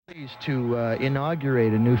Pleased to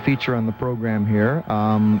inaugurate a new feature on the program here.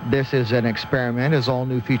 This is an experiment, as all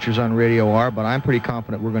new features on radio are, but I'm pretty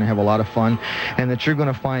confident we're going to have a lot of fun and that you're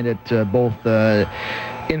going to find it both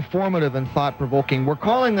informative and thought-provoking. We're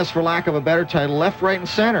calling this, for lack of a better title, Left, Right, and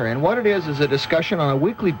Center. And what it is a discussion on a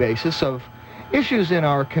weekly basis of issues in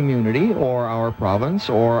our community or our province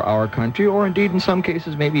or our country or indeed in some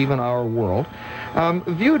cases maybe even our world,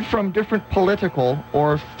 viewed from different political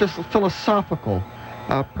or philosophical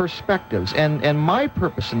perspectives. And my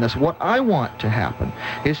purpose in this, what I want to happen,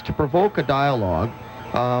 is to provoke a dialogue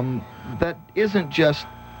that isn't just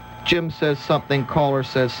Jim says something, caller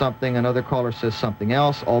says something, another caller says something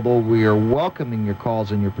else, although we are welcoming your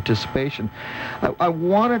calls and your participation. I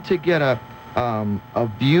wanted to get a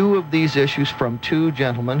view of these issues from two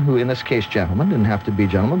gentlemen who, in this case gentlemen, didn't have to be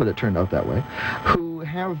gentlemen, but it turned out that way, who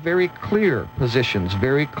have very clear positions,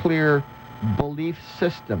 very clear belief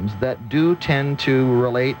systems that do tend to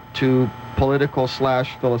relate to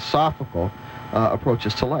political/philosophical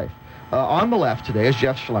approaches to life. On the left today is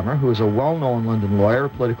Jeff Schlemmer, who is a well-known London lawyer,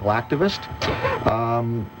 political activist,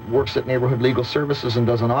 works at Neighborhood Legal Services and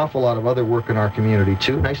does an awful lot of other work in our community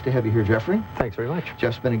too. Nice to have you here, Jeffrey. Thanks very much.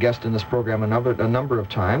 Jeff's been a guest in this program a number of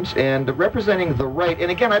times, and representing the right. And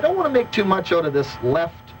again, I don't want to make too much out of this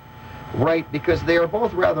left, right, because they are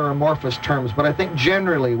both rather amorphous terms, but I think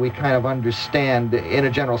generally we kind of understand in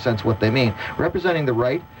a general sense what they mean. Representing the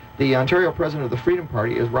right, the Ontario president of the Freedom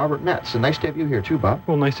Party is Robert Metz. And nice to have you here too, Bob.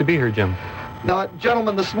 Well, nice to be here, Jim. Now,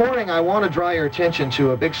 gentlemen, this morning I want to draw your attention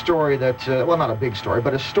to a big story that, well, not a big story,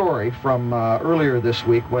 but a story from earlier this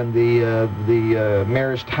week when the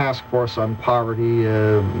Mayor's Task Force on Poverty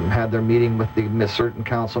had their meeting with the certain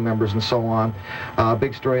council members and so on. A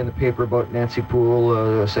big story in the paper about Nancy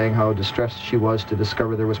Poole saying how distressed she was to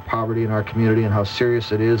discover there was poverty in our community and how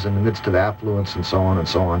serious it is in the midst of affluence and so on and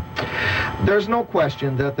so on. There's no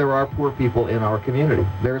question that there are poor people in our community.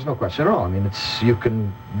 There is no question at all. I mean, you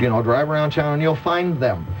can drive around town and you'll find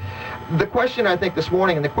them. The question, I think, this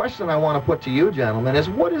morning, and the question I want to put to you, gentlemen, is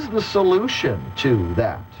what is the solution to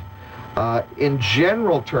that? In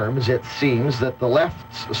general terms, it seems that the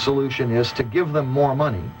left's solution is to give them more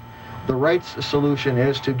money. The right's solution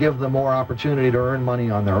is to give them more opportunity to earn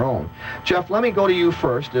money on their own. Jeff, let me go to you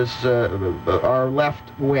first as our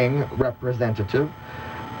left-wing representative.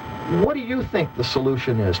 What do you think the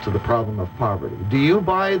solution is to the problem of poverty? Do you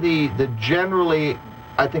buy the generally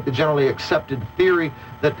accepted theory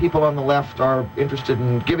that people on the left are interested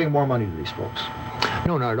in giving more money to these folks?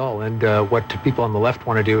 No, not at all. And what people on the left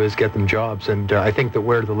want to do is get them jobs. And I think that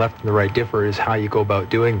where the left and the right differ is how you go about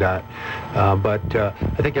doing that. But I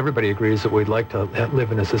think everybody agrees that we'd like to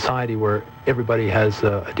live in a society where everybody has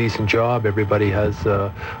a decent job, everybody has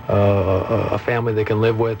a family they can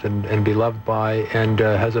live with and be loved by, and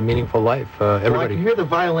has a meaningful life. Everybody. Well, I can hear the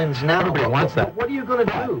violins now. Everybody wants that. But what are you going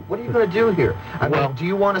to do? What are you going to do here? I mean, do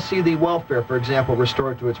you want to see the welfare, for example,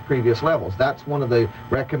 restored to its previous levels? That's one of the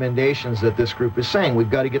recommendations that this group is saying. We've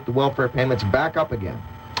got to get the welfare payments back up again.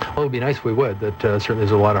 Well, it would be nice if we would. That certainly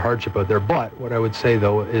there's a lot of hardship out there. But what I would say,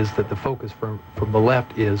 though, is that the focus from the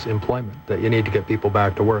left is employment, that you need to get people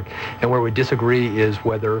back to work. And where we disagree is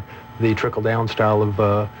whether the trickle-down style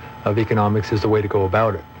of economics is the way to go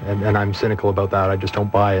about it. And I'm cynical about that. I just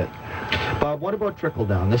don't buy it. Bob, what about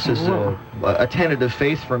trickle-down? This is a tentative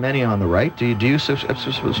faith for many on the right. Do you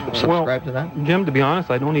subscribe to that? Jim, to be honest,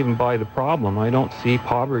 I don't even buy the problem. I don't see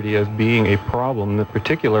poverty as being a problem that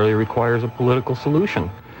particularly requires a political solution.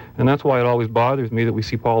 And that's why it always bothers me that we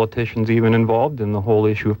see politicians even involved in the whole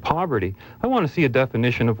issue of poverty. I want to see a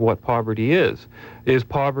definition of what poverty is. Is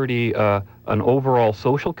poverty an overall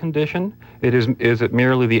social condition? Is it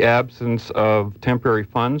merely the absence of temporary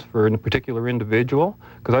funds for a particular individual?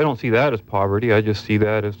 Because I don't see that as poverty. I just see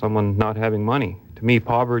that as someone not having money. To me,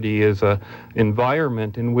 poverty is an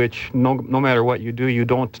environment in which no matter what you do, you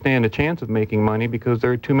don't stand a chance of making money because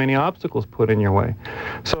there are too many obstacles put in your way.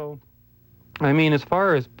 So, I mean, as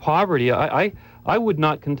far as poverty, I would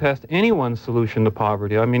not contest anyone's solution to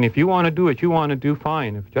poverty. I mean, if you want to do it, you want to do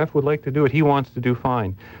fine. If Jeff would like to do it, he wants to do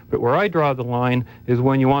fine. But where I draw the line is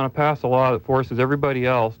when you want to pass a law that forces everybody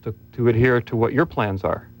else to adhere to what your plans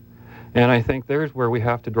are. And I think there's where we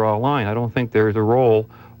have to draw a line. I don't think there's a role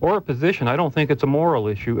or a position. I don't think it's a moral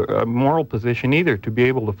issue, a moral position either, to be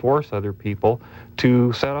able to force other people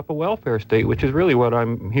to set up a welfare state, which is really what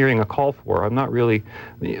I'm hearing a call for. I'm not really,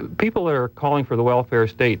 people that are calling for the welfare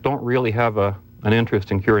state don't really have an interest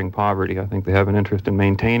in curing poverty. I think they have an interest in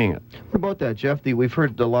maintaining it. What about that, Jeff? We've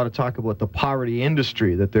heard a lot of talk about the poverty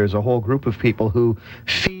industry, that there's a whole group of people who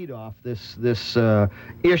feed off off this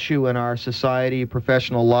issue in our society,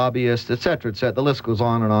 professional lobbyists, et cetera, et cetera. The list goes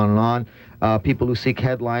on and on and on. People who seek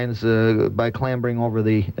headlines by clambering over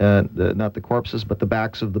not the corpses, but the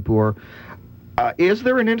backs of the poor. Is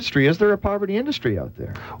there an industry? Is there a poverty industry out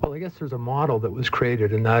there? Well, I guess there's a model that was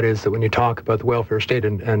created, and that is that when you talk about the welfare state,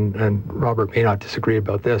 and Robert may not disagree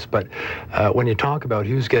about this, but when you talk about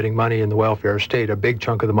who's getting money in the welfare state, a big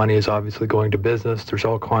chunk of the money is obviously going to business. There's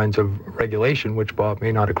all kinds of regulation, which Bob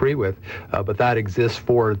may not agree with, but that exists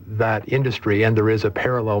for that industry, and there is a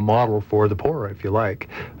parallel model for the poor, if you like.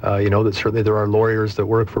 That certainly there are lawyers that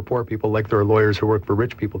work for poor people like there are lawyers who work for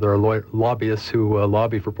rich people. There are lobbyists who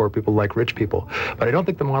lobby for poor people like rich people. But I don't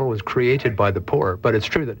think the model was created by the poor. But it's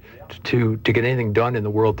true that to get anything done in the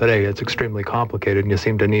world today, it's extremely complicated, and you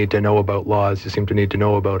seem to need to know about laws. You seem to need to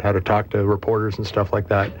know about how to talk to reporters and stuff like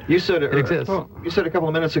that. You said it exists. You said a couple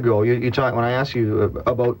of minutes ago, you talked when I asked you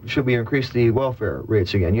about should we increase the welfare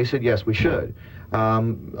rates again. You said yes, we should.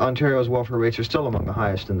 Ontario's welfare rates are still among the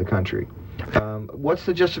highest in the country. What's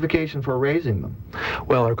the justification for raising them?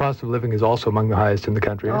 Well, our cost of living is also among the highest in the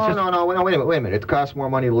country. No, wait a minute. It costs more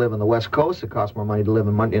money to live on the West Coast. It costs more money to live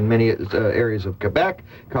in many areas of Quebec.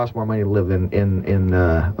 It costs more money to live in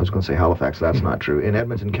I was going to say Halifax. That's not true. In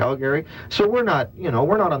Edmonton, Calgary. So we're not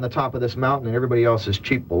on the top of this mountain, and everybody else is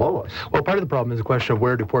cheap below us. Well, part of the problem is a question of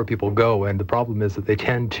where do poor people go, and the problem is that they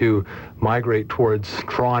tend to migrate towards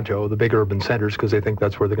Toronto, the big urban centers, because they think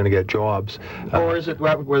that's where they're going to get jobs. Or is it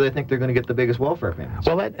where they think they're going to get the biggest welfare payments?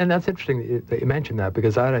 Well, that's interesting that you mentioned that,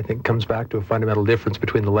 because that, I think, comes back to a fundamental difference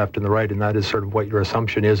between the left and the right, and that is sort of what your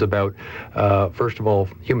assumption is about, first of all,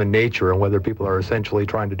 human nature and whether people are essentially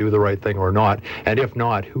trying to do the right thing or not. And if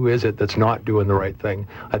not, who is it that's not doing the right thing?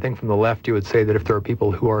 I think from the left, you would say that if there are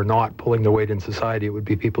people who are not pulling their weight in society, it would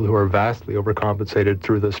be people who are vastly overcompensated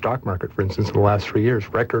through the stock market, for instance, in the last 3 years.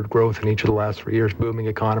 Record growth in each of the last 3 years, booming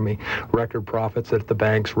economy, record profits at the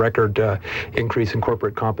banks, record increase in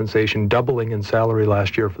corporate compensation, doubling in salary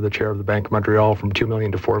last year for the chair of the Bank of Montreal from $2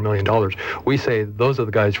 million to $4 million. We say those are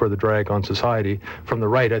the guys who are the drag on society. From the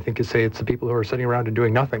right, I think you say it's the people who are sitting around and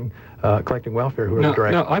doing nothing, collecting welfare, who are the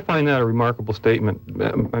drag. No, I find that a remarkable statement.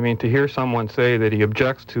 I mean, to hear someone say that he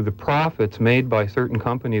objects to the profits made by certain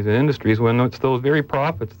companies and industries when it's those very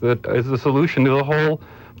profits that is the solution to the whole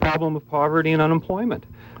problem of poverty and unemployment.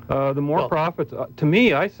 The more profits, to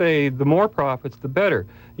me, I say the more profits, the better.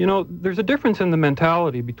 There's a difference in the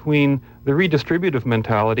mentality between the redistributive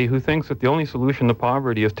mentality, who thinks that the only solution to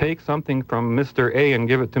poverty is take something from Mr. A and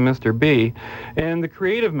give it to Mr. B, and the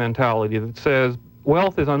creative mentality that says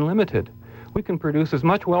wealth is unlimited. We can produce as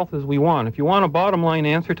much wealth as we want. If you want a bottom line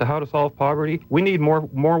answer to how to solve poverty, we need more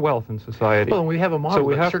wealth in society. Well, we have a model.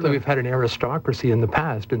 So certainly we've had an aristocracy in the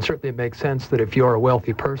past, and certainly it makes sense that if you're a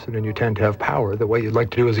wealthy person and you tend to have power, that what you'd like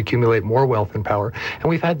to do is accumulate more wealth and power. And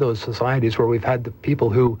we've had those societies where we've had the people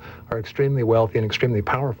who are extremely wealthy and extremely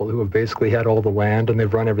powerful who have basically had all the land and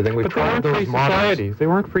they've run everything. We've tried those models. Societies. They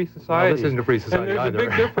weren't free societies. Well, this isn't a free society either. There's a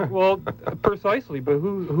big difference. Well, precisely. But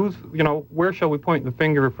who's where shall we point the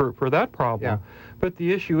finger for that problem? Yeah. But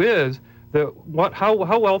the issue is that how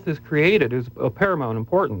wealth is created is of paramount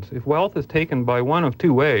importance. If wealth is taken by one of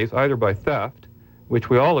two ways, either by theft, which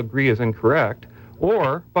we all agree is incorrect,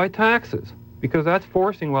 or by taxes, because that's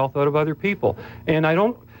forcing wealth out of other people. And I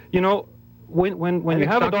don't, when you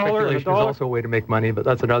have a dollar, is also a way to make money, but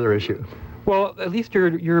that's another issue. Well, at least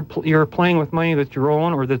you're playing with money that's your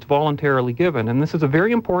own or that's voluntarily given. And this is a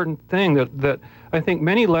very important thing that I think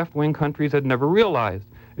many left-wing countries had never realized,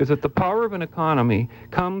 is that the power of an economy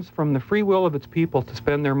comes from the free will of its people to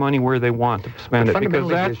spend their money where they want to spend it, because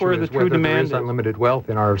that's where the true demand is. Unlimited wealth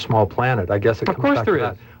in our small planet. I guess it comes back to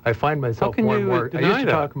that. I find myself more and more. I used to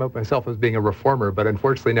talk about myself as being a reformer, but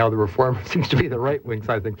unfortunately now the reformer seems to be the right-wing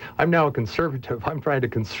side of things. I'm now a conservative. I'm trying to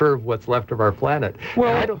conserve what's left of our planet. Well,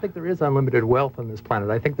 and I don't think there is unlimited wealth on this planet.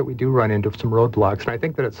 I think that we do run into some roadblocks, and I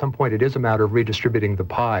think that at some point it is a matter of redistributing the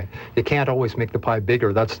pie. You can't always make the pie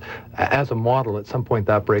bigger. That's, as a model, at some point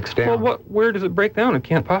that breaks down. Well, where does it break down? It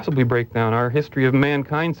can't possibly break down. Our history of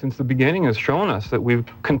mankind since the beginning has shown us that we've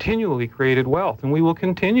continually created wealth, and we will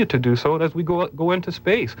continue to do so as we go into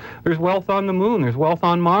space. There's wealth on the moon, there's wealth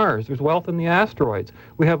on Mars, there's wealth in the asteroids.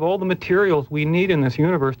 We have all the materials we need in this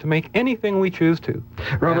universe to make anything we choose to.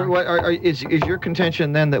 Robert, is your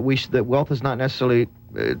contention then that that wealth is not necessarily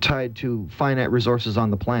tied to finite resources on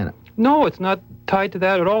the planet? No, it's not tied to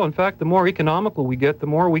that at all. In fact, the more economical we get, the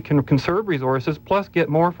more we can conserve resources, plus get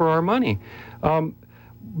more for our money.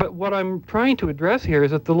 But what I'm trying to address here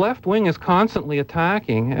is that the left wing is constantly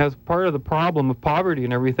attacking, as part of the problem of poverty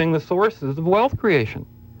and everything, the sources of wealth creation.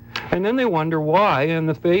 And then they wonder why, in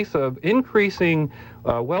the face of increasing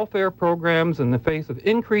welfare programs, in the face of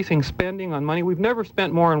increasing spending on money, we've never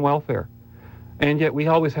spent more on welfare. And yet we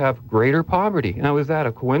always have greater poverty. Now, is that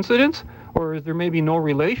a coincidence? Or is there maybe no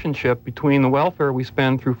relationship between the welfare we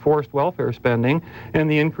spend through forced welfare spending and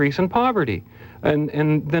the increase in poverty?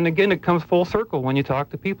 And then again, it comes full circle when you talk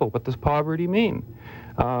to people. What does poverty mean?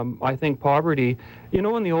 I think poverty, in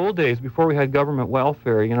the old days, before we had government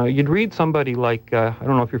welfare, you'd read somebody like, I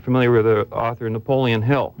don't know if you're familiar with the author Napoleon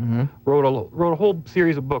Hill, wrote a whole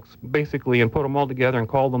series of books, basically, and put them all together and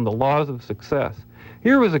called them The Laws of Success.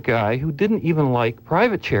 Here was a guy who didn't even like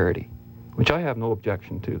private charity, which I have no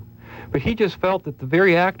objection to. But he just felt that the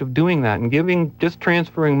very act of doing that and just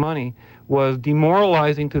transferring money was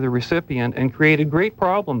demoralizing to the recipient and created great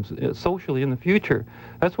problems socially in the future.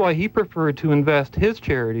 That's why he preferred to invest his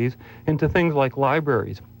charities into things like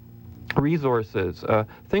libraries, resources,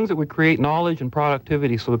 things that would create knowledge and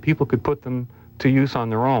productivity so that people could put them to use on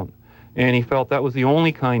their own. And he felt that was the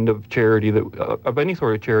only kind of charity of any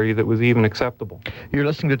sort of charity that was even acceptable. You're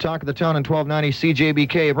listening to Talk of the Town on 1290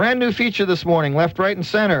 CJBK. A brand new feature this morning, Left, Right, and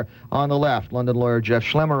Center. On the left, London lawyer Jeff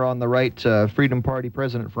Schlemmer. On the right, Freedom Party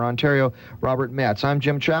President for Ontario, Robert Metz. I'm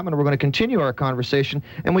Jim Chapman. We're going to continue our conversation.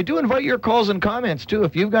 And we do invite your calls and comments, too.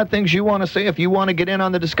 If you've got things you want to say, if you want to get in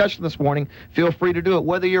on the discussion this morning, feel free to do it,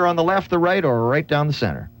 whether you're on the left, the right, or right down the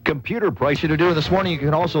center. Computer price you to do this morning. You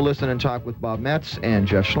can also listen and talk with Bob Metz and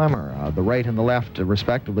Jeff Schlemmer, the right and the left,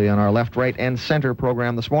 respectively, on our Left, Right, and Center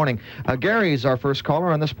program this morning. Gary's our first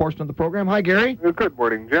caller on this portion of the program. Hi, Gary. Good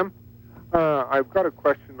morning, Jim. I've got a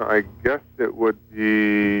question. I guess it would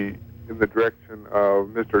be in the direction of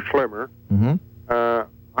Mr. Schlemmer.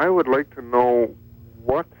 I would like to know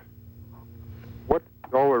what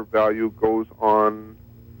dollar value goes on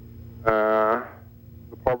the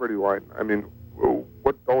poverty line. I mean,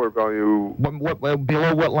 what dollar value...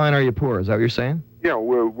 Below what line are you poor? Is that what you're saying? Yeah,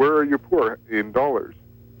 where are you poor in dollars?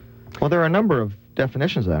 Well, there are a number of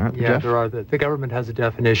definitions of that, aren't there, Jeff? There are. The government has a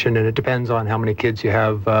definition, and it depends on how many kids you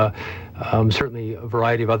have. Certainly, a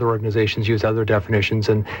variety of other organizations use other definitions,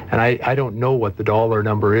 and I don't know what the dollar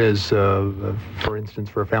number is, for instance,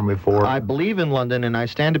 for a family of four. I believe in London, and I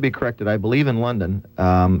stand to be corrected, I believe in London,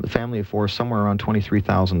 a family of four, somewhere around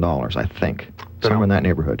 $23,000, I think. Somewhere in that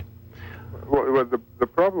neighborhood. Well, the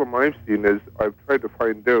problem I've seen is I've tried to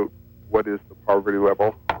find out what is the poverty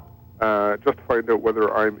level, just to find out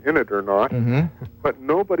whether I'm in it or not. But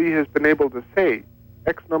nobody has been able to say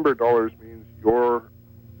X number of dollars means you're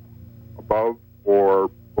above or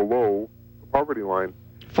below the poverty line.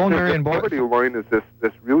 Phone Marion Boyd. The poverty line is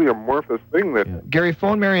this really amorphous thing that... Yeah. Gary,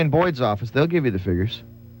 phone Marion Boyd's office. They'll give you the figures.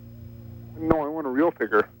 No, I want a real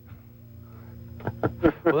figure.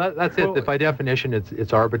 Well, that's it. By definition,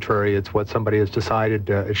 it's arbitrary. It's what somebody has decided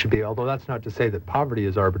it should be. Although that's not to say that poverty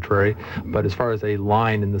is arbitrary, but as far as a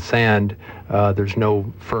line in the sand, there's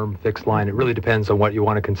no firm fixed line. It really depends on what you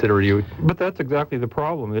want to consider. But that's exactly the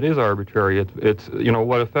problem. It is arbitrary. It's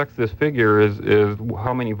what affects this figure is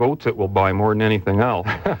how many votes it will buy more than anything else.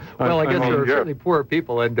 Well, I guess there are certainly poor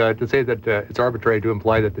people, and to say that it's arbitrary to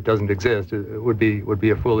imply that it doesn't exist would be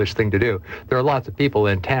a foolish thing to do. There are lots of people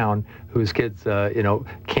in town whose kids,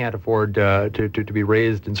 can't afford to be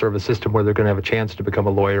raised in sort of a system where they're going to have a chance to become a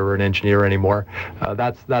lawyer or an engineer anymore.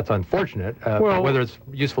 That's unfortunate. Whether it's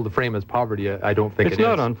useful to frame as poverty, I don't think it is. It's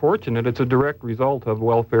not unfortunate. It's a direct result of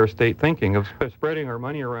welfare state thinking, of spreading our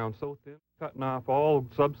money around so thin, cutting off all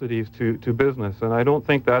subsidies to business, and I don't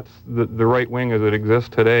think that's the right wing as it exists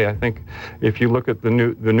today. I think if you look at the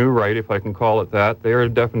new right, if I can call it that, they are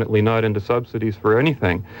definitely not into subsidies for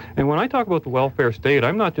anything. And when I talk about the welfare state,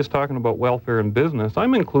 I'm not just talking about welfare and business.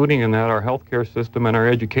 I'm including in that our healthcare system and our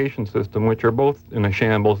education system, which are both in a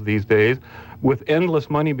shambles these days, with endless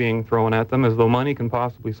money being thrown at them as though money can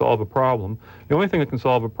possibly solve a problem. The only thing that can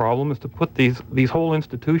solve a problem is to put these whole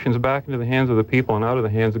institutions back into the hands of the people and out of the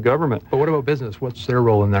hands of government. But what about business? What's their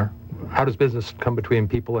role in there? How does business come between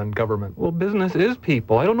people and government? Well, business is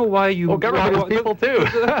people. I don't know why you... Well, government is people, too.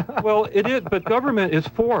 Well, it is, but government is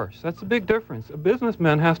force. That's the big difference. A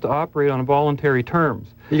businessman has to operate on voluntary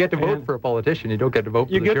terms. You get to vote for a politician. You don't get to vote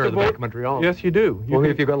for the chair of the Bank of Montreal. Yes, you do. Only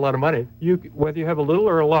if you've got a lot of money. Whether you have a little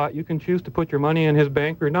or a lot, you can choose to put your money in his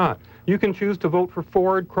bank or not. You can choose to vote for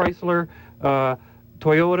Ford, Chrysler,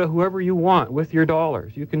 Toyota, whoever you want with your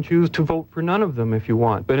dollars. You can choose to vote for none of them if you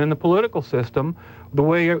want. But in the political system, the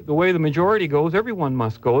way the majority goes, everyone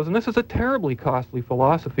must go. And this is a terribly costly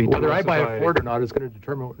philosophy. Whether I buy a Ford or not is going to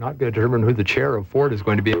determine who the chair of Ford is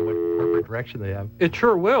going to be and what corporate direction they have. It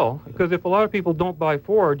sure will, because if a lot of people don't buy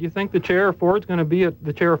Ford, do you think the chair of Ford's going to be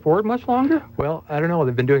the chair of Ford much longer? Well, I don't know.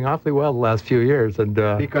 They've been doing awfully well the last few years, and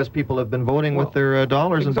because people have been voting with their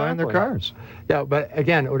dollars and buying their cars. Yeah, but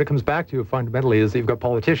again, what it comes back to fundamentally is that you've got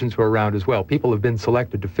politicians who are around as well. People have been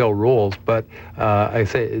selected to fill roles, but I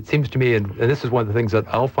say it seems to me, and this is one of the things that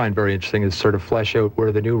I'll find very interesting, is sort of flesh out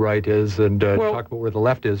where the new right is and talk about where the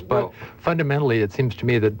left is. But fundamentally, it seems to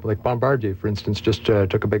me that, like Bombardier, for instance, just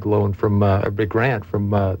took a big loan from a big grant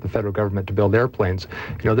from the federal government to build airplanes.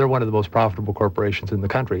 You know, they're one of the most profitable corporations in the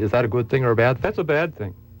country. Is that a good thing or a bad thing? That's a bad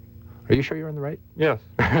thing. Are you sure you're on the right? Yes.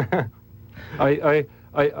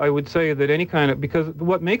 I would say that any kind of, because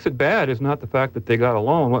what makes it bad is not the fact that they got a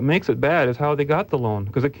loan. What makes it bad is how they got the loan,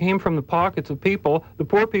 because it came from the pockets of people, the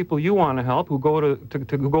poor people you want to help, who go to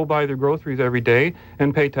go buy their groceries every day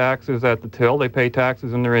and pay taxes at the till. They pay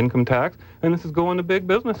taxes in their income tax, and this is going to big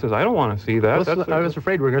businesses. I don't want to see that. Well, I was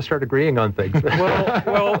afraid we were going to start agreeing on things.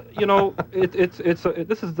 well, you know, this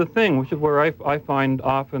is the thing, which is where I find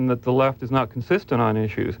often that the left is not consistent on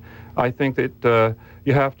issues. I think that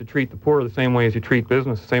you have to treat the poor the same way as you treat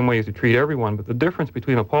business, the same way as you treat everyone. But the difference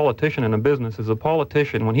between a politician and a business is a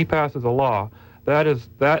politician, when he passes a law, that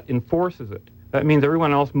enforces it. That means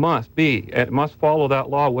everyone else must follow that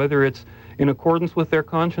law, whether it's in accordance with their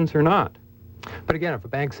conscience or not. But again, if a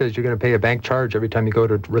bank says you're going to pay a bank charge every time you go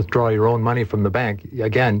to withdraw your own money from the bank,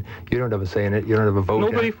 again, you don't have a say in it. You don't have a vote.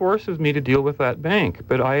 Nobody forces me to deal with that bank,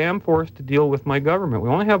 but I am forced to deal with my government. We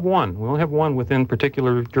only have one. We only have one within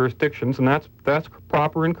particular jurisdictions, and that's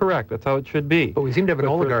proper and correct. That's how it should be. But we seem to have an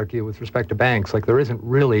oligarchy with respect to banks. Like, there isn't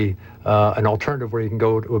really an alternative where you can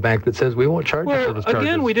go to a bank that says we won't charge you for this charges.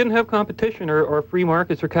 Again, we didn't have competition or free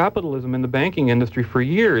markets or capitalism in the banking industry for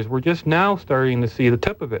years. We're just now starting to see the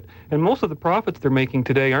tip of it. And most of the profits they're making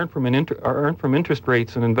today aren't from interest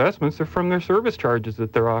rates and investments. They're from their service charges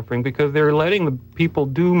that they're offering, because they're letting the people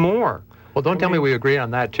do more. Well, don't tell me we agree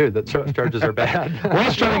on that, too, that service charges are bad. We're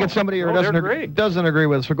just trying to get somebody who doesn't agree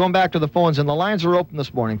with us. We're going back to the phones, and the lines are open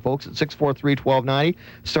this morning, folks, at 643-1290,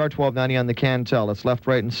 star 1290 on the Cantel. It's left,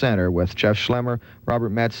 right, and center with Jeff Schlemmer, Robert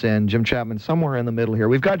Metz, and Jim Chapman somewhere in the middle here.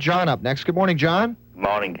 We've got John up next. Good morning, John.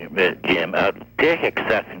 Morning, Jim. Take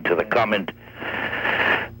exception to the comment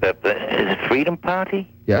that is it Freedom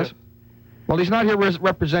Party? Yes. Well, he's not here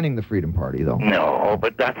representing the Freedom Party, though. No,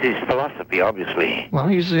 but that's his philosophy, obviously. Well,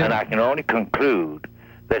 and I can only conclude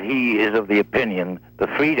that he is of the opinion the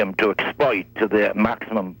freedom to exploit to the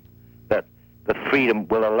maximum that the freedom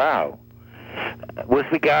will allow. With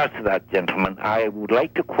regards to that, gentlemen, I would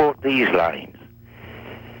like to quote these lines.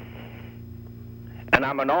 And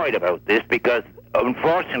I'm annoyed about this because,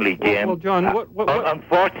 unfortunately, Jim... Well, John,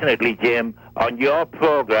 unfortunately, Jim, on your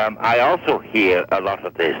program, I also hear a lot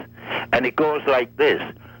of this. And it goes like this.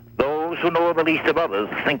 Those who know the least of others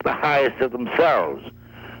think the highest of themselves.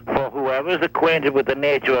 For whoever is acquainted with the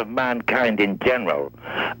nature of mankind in general,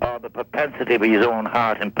 or the propensity of his own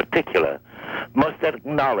heart in particular, must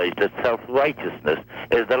acknowledge that self-righteousness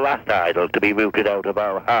is the last idol to be rooted out of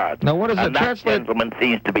our hearts. Now, what does and that gentleman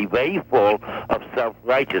seems to be very full of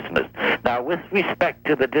self-righteousness. Now, with respect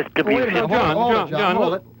to the distribution... Wait a minute, John,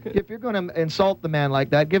 hold it. If you're going to insult the man like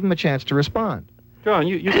that, give him a chance to respond. John,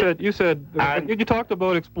 you talked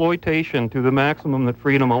about exploitation to the maximum that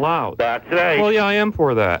freedom allows. That's right. Well, yeah, I am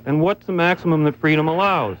for that. And what's the maximum that freedom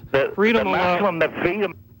allows? Maximum that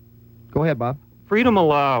freedom... Go ahead, Bob. Freedom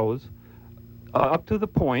allows up to the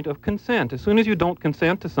point of consent. As soon as you don't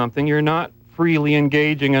consent to something, you're not freely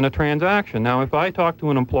engaging in a transaction. Now, if I talk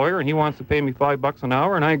to an employer and he wants to pay me $5 an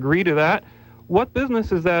hour and I agree to that, what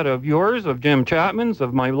business is that of yours, of Jim Chapman's,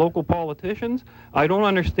 of my local politicians? I don't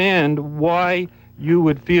understand why you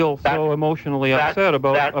would feel so emotionally upset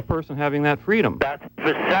about a person having that freedom. That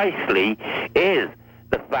precisely is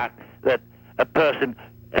the fact that a person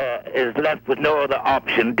is left with no other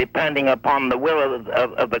option depending upon the will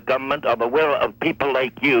of the government or the will of people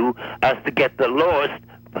like you as to get the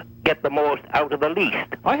most out of the least.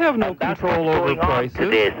 I have no control over prices.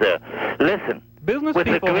 Today, sir. Listen. Business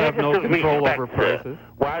people have no control over prices.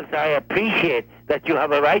 Whilst I appreciate that you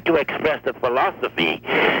have a right to express the philosophy,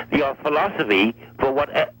 your philosophy for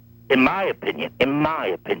what, in my opinion,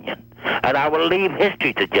 and I will leave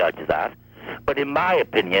history to judge that, but in my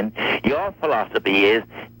opinion, your philosophy is,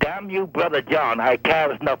 damn you, Brother John, I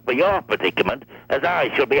care enough for your predicament as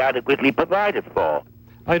I shall be adequately provided for.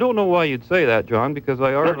 I don't know why you'd say that, John, because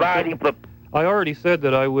I already... I already said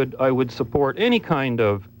that I would support any kind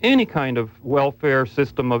of welfare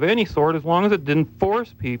system of any sort as long as it didn't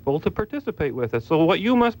force people to participate with it. So what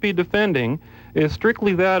you must be defending is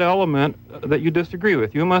strictly that element that you disagree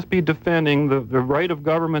with. You must be defending the right of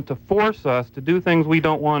government to force us to do things we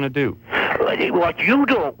don't want to do. What you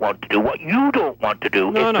don't want to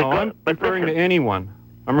do, No, I'm referring to anyone.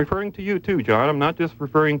 I'm referring to you too, John. I'm not just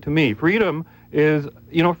referring to me. Freedom is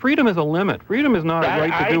a limit. Freedom is not a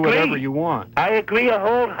right to do whatever you want. I agree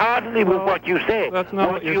wholeheartedly with what you say. That's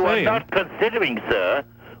not what you're saying. What you are not considering, sir,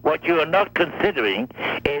 what you are not considering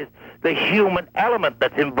is the human element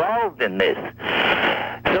that's involved in this.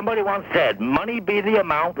 Somebody once said, money be the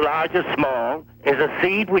amount, large or small, is a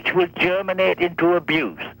seed which will germinate into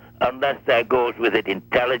abuse, unless there goes with it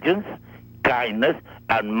intelligence, kindness,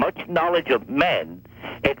 and much knowledge of men.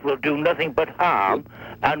 It will do nothing but harm,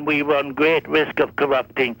 and we run great risk of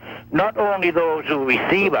corrupting not only those who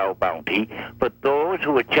receive our bounty, but those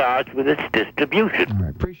who are charged with its distribution. All right.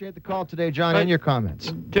 Appreciate the call today, John, and your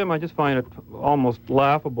comments. Jim, I just find it almost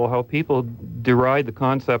laughable how people deride the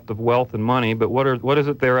concept of wealth and money, but what is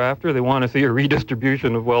it they're after? They want to see a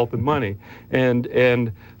redistribution of wealth and money.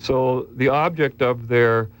 And so the object of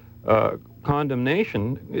their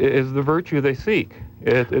condemnation is the virtue they seek.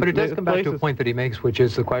 But it does come back to a point that he makes, which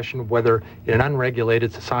is the question of whether in an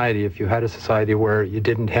unregulated society, if you had a society where you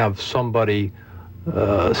didn't have somebody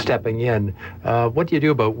stepping in, what do you do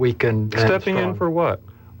about weak and stepping strong? In for what?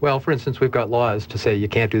 Well, for instance, we've got laws to say you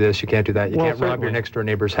can't do this, you can't do that, you can't rob your next door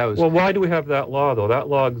neighbor's house. Well, why do we have that law, though? That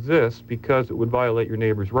law exists because it would violate your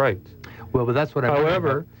neighbor's rights. Well, but that's what I'm talking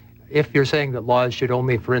about. If you're saying that laws should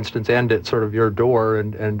only, for instance, end at sort of your door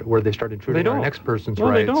and where they start intruding on the next person's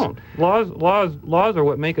rights. No, they don't. Laws are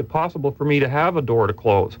what make it possible for me to have a door to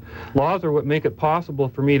close. Laws are what make it possible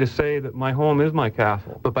for me to say that my home is my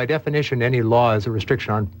castle. But by definition, any law is a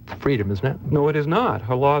restriction on freedom, isn't it? No, it is not.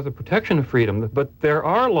 A law is a protection of freedom. But there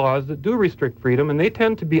are laws that do restrict freedom, and they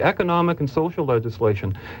tend to be economic and social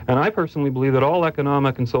legislation. And I personally believe that all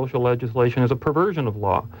economic and social legislation is a perversion of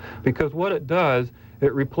law, because what it does,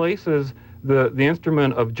 it replaces the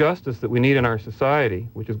instrument of justice that we need in our society,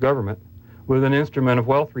 which is government, with an instrument of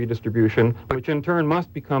wealth redistribution, which in turn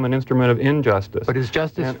must become an instrument of injustice. But is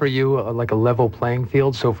justice for you like a level playing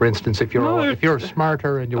field? So, for instance, if you're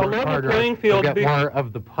smarter and you work harder, you'll get more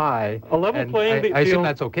of the pie. A level playing field. I assume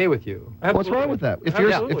that's okay with you. Absolutely. What's wrong with that?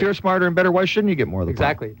 If you're smarter and better, why shouldn't you get more of the pie?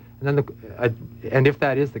 Exactly. And then and if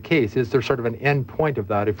that is the case, is there sort of an end point of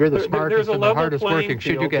that? If you're the smartest and the hardest working,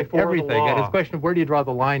 should you get everything? And it's a question of where do you draw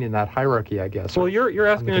the line in that hierarchy, I guess. Well, you're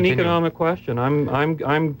asking an economic question.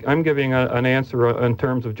 I'm giving an answer in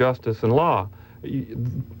terms of justice and law.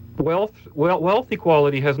 Wealth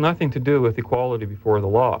equality has nothing to do with equality before the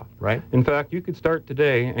law. Right. In fact, you could start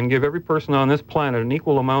today and give every person on this planet an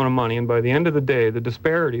equal amount of money, and by the end of the day, the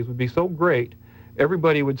disparities would be so great,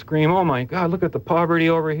 everybody would scream, oh my God, look at the poverty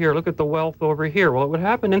over here, look at the wealth over here. Well, it would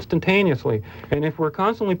happen instantaneously. And if we're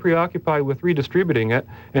constantly preoccupied with redistributing it,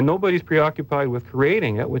 and nobody's preoccupied with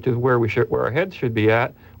creating it, which is where our heads should be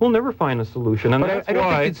at, we'll never find a solution. And I don't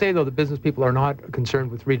think you'd say, though, that business people are not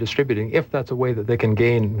concerned with redistributing. If that's a way that they can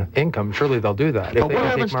gain income, surely they'll do that. If they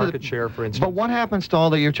can take market share, for instance. But what happens to all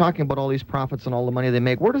that? You're talking about all these profits and all the money they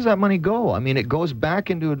make. Where does that money go? I mean, it goes back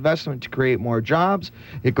into investment to create more jobs.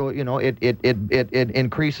 It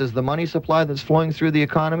increases the money supply that's flowing through the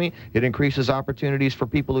economy. It increases opportunities for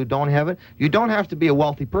people who don't have it. You don't have to be a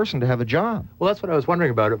wealthy person to have a job. Well, that's what I was wondering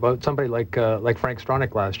about somebody like Frank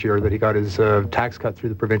Stronach last year, that he got his tax cut through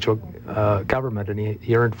the provincial government, and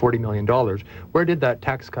he earned $40 million. Where did that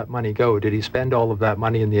tax cut money go? Did he spend all of that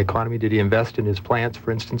money in the economy? Did he invest in his plants,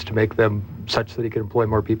 for instance, to make them such that he could employ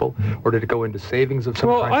more people? Or did it go into savings of some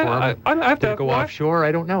kind for him? Did it go offshore?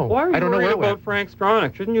 I don't know. Why are you worried about Frank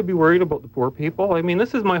Stronach? Shouldn't you be worried about the poor people? I mean,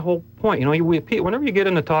 this is my whole point. You know, whenever you get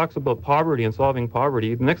into talks about poverty and solving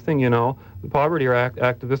poverty, the next thing you know, the poverty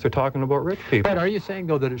activists are talking about rich people. But are you saying,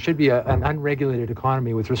 though, that it should be an unregulated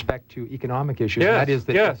economy with respect to economic issues? Yes, that is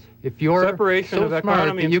that if you're so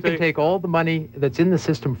smart that you can take all the money that's in the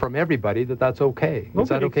system from everybody, that's okay. Is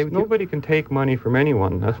that okay with you? Nobody can take money from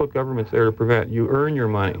anyone. That's what government's there to prevent. You earn your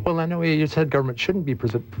money. Well, I know you said government shouldn't be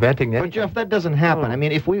preventing anything. But, Jeff, that doesn't happen. I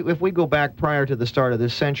mean, if we go back prior to the start of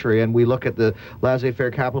this century and we look at the laissez-faire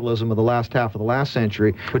capitalism of the last half of the last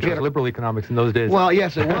century, which was liberal economics in those days. Well,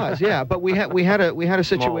 yes, it was. Yeah, but we had a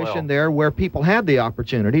situation there where people had the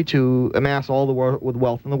opportunity to amass all the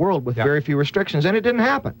wealth in the world with very few restrictions, and it didn't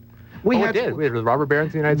happen. We did. We had the robber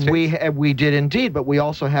barons in the United States. We did indeed, but we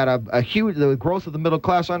also had a huge the growth of the middle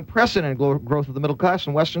class, unprecedented growth of the middle class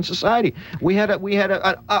in Western society. We had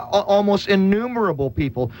almost innumerable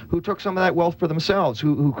people who took some of that wealth for themselves,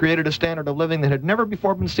 who created a standard of living that had never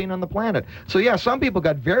before been seen on the planet. So yeah, some people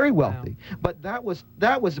got very wealthy, but that was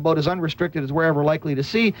about as unrestricted as we're ever likely to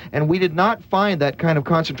see, and we did not find that kind of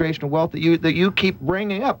concentration of wealth that you keep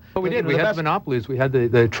bringing up. But we did. We had monopolies. We had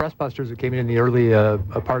the trust busters who came in the early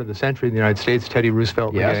part of the century in the United States, Teddy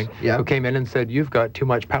Roosevelt and the gang, who came in and said, you've got too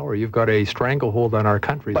much power. You've got a stranglehold on our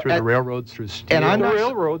country through the railroads, through steel. And the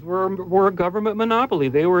railroads were a government monopoly.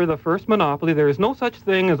 They were the first monopoly. There is no such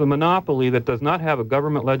thing as a monopoly that does not have a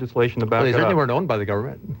government legislation to back it up. They certainly weren't owned by the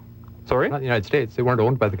government. Sorry? Not in the United States. They weren't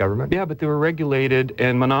owned by the government. Yeah, but they were regulated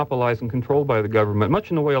and monopolized and controlled by the government, much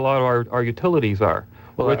in the way a lot of our utilities are.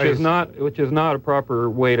 Well, which is not a proper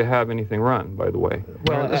way to have anything run, by the way.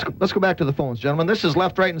 Well, let's go back to the phones, gentlemen. This is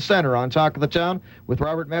Left, Right, and Center on Talk of the Town with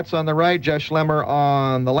Robert Metz on the right, Jeff Schlemmer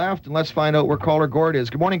on the left, and let's find out where caller Gord is.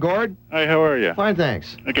 Good morning, Gord. Hi, how are you? Fine,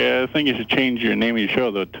 thanks. Okay, I think you should change your name of your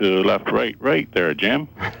show, though, to Left, Right there, Jim.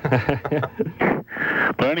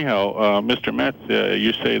 But anyhow, Mr. Metz,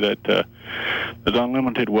 you say that there's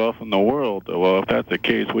unlimited wealth in the world. Well, if that's the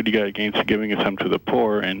case, what do you got against giving some to the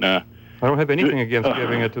poor? And I don't have anything against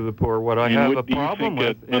giving it to the poor. What I have a problem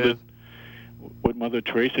with is what Mother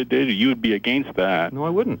Teresa did. You would be against that. No, I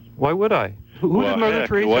wouldn't. Why would I? Who did Mother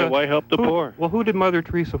Teresa? Why help the poor? Well, who did Mother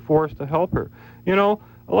Teresa force to help her? You know,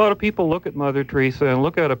 a lot of people look at Mother Teresa and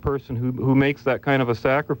look at a person who makes that kind of a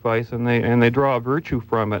sacrifice, and they draw a virtue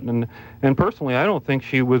from it. And personally, I don't think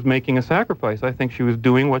she was making a sacrifice. I think she was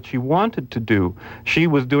doing what she wanted to do. She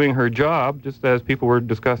was doing her job, just as people were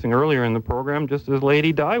discussing earlier in the program, just as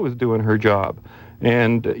Lady Di was doing her job.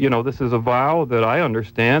 And, you know, this is a vow that I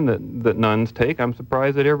understand that nuns take. I'm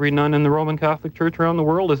surprised that every nun in the Roman Catholic Church around the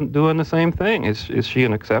world isn't doing the same thing. Is she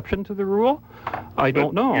an exception to the rule? I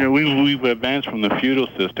don't know. You know, we've advanced from the feudal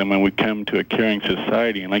system and we come to a caring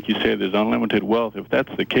society. And like you said, there's unlimited wealth. If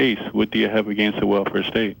that's the case, what do you have against the welfare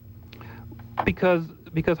state? Because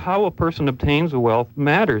how a person obtains the wealth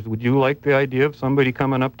matters. Would you like the idea of somebody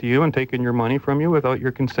coming up to you and taking your money from you without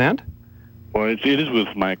your consent? Well, it is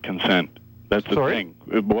with my consent. That's the thing.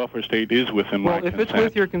 The welfare state is within my consent. Well, if it's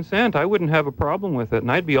with your consent, I wouldn't have a problem with it,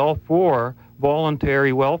 and I'd be all for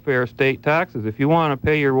voluntary welfare state taxes. If you want to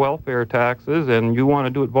pay your welfare taxes and you want to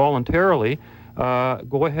do it voluntarily,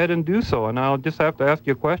 go ahead and do so. And I'll just have to ask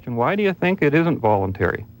you a question. Why do you think it isn't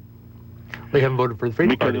voluntary? They haven't voted for the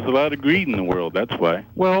Freedom Party. Because there's a lot of greed in the world, that's why.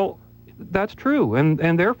 Well, that's true, and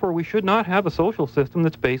therefore we should not have a social system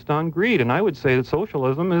that's based on greed. And I would say that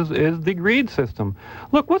socialism is the greed system.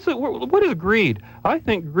 Look, what is greed? I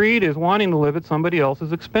think greed is wanting to live at somebody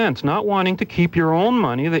else's expense, not wanting to keep your own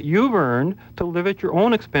money that you've earned to live at your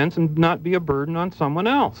own expense and not be a burden on someone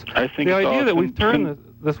else. I think the idea that we've turned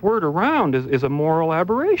this word around is a moral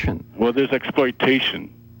aberration. Well, there's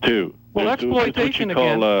exploitation too. Well, there's exploitation what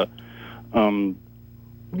you call,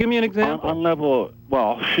 give me an example. On level,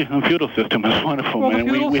 well, the feudal system is wonderful, well,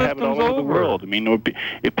 man. We have it all over the world. I mean,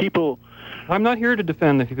 if people... I'm not here to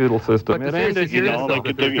defend the feudal system. But there's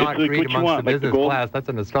not greed amongst the business class. That's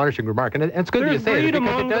an astonishing remark. And it's good that you say it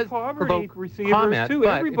because it does provoke comment. Too.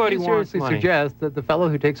 But everybody if you seriously suggest that the fellow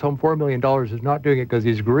who takes home $4 million is not doing it because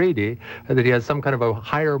he's greedy, and that he has some kind of a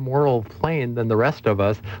higher moral plane than the rest of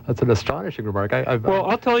us, that's an astonishing remark. Well,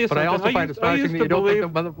 I'll tell you something. But I also find astonishing that you don't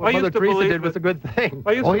think that what Mother Teresa did was a good thing.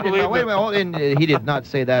 He did not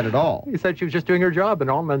say that at all. He said she was just doing her job, and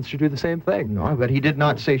all men should do the same thing. No, but he did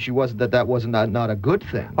not say she wasn't. That was not a good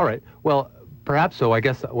thing. All right. Well, perhaps so. I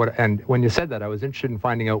guess and when you said that, I was interested in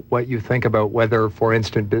finding out what you think about whether, for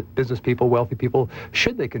instance, business people, wealthy people,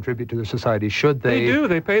 should they contribute to their society? Should they? They do.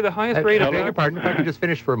 They pay the highest rate of... I beg your pardon, if I could just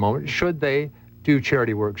finish for a moment. Should they do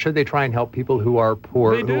charity work? Should they try and help people who are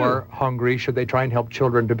poor, who are hungry? Should they try and help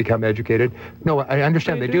children to become educated? No, I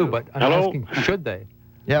understand they do, but I'm asking, should they?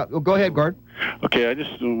 Yeah, well, go ahead, Gord. Okay, I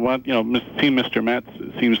just want, Mr. Metz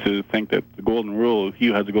seems to think that the golden rule, he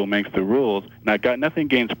who has the gold makes the rules, and I got nothing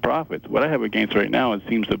against profits. What I have against right now, it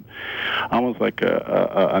seems to almost like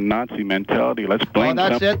a Nazi mentality. Let's blame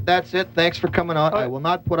That's it. Thanks for coming on. I will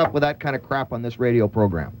not put up with that kind of crap on this radio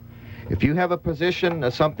program. If you have a position,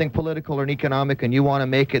 something political or economic, and you want to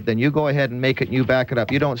make it, then you go ahead and make it and you back it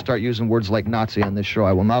up. You don't start using words like Nazi on this show.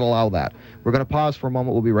 I will not allow that. We're going to pause for a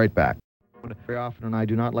moment. We'll be right back. Very often, and I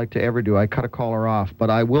do not like to ever do, I cut a caller off, but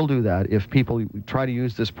I will do that if people try to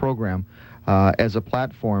use this program as a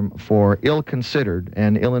platform for ill-considered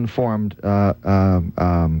and ill-informed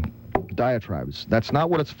diatribes. That's not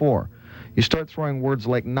what it's for. you start throwing words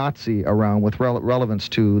like Nazi around with relevance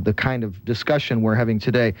to the kind of discussion we're having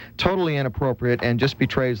today, totally inappropriate and just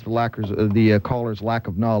betrays the caller's lack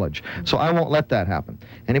of knowledge. So I won't let that happen.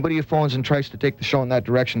 Anybody who phones and tries to take the show in that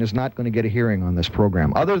direction is not going to get a hearing on this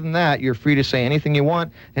program. Other than that, you're free to say anything you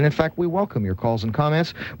want, and in fact, we welcome your calls and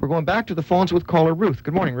comments. We're going back to the phones with caller Ruth.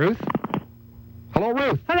 Good morning, Ruth. Hello,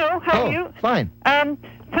 Ruth. Hello, how are you? Fine.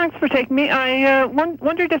 Thanks for taking me. I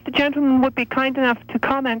wondered if the gentleman would be kind enough to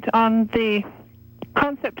comment on the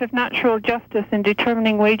concept of natural justice in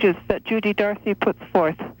determining wages that Judy Darcy puts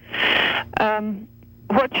forth.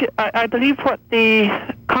 I believe what the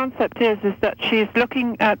concept is that she's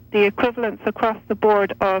looking at the equivalence across the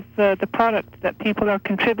board of the product that people are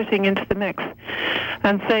contributing into the mix,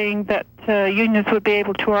 and saying that unions would be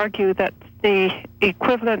able to argue that the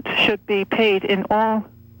equivalent should be paid in all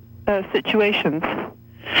situations.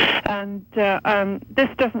 And this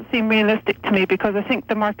doesn't seem realistic to me, because I think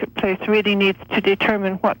the marketplace really needs to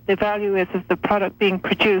determine what the value is of the product being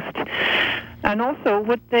produced. And also,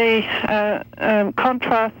 would they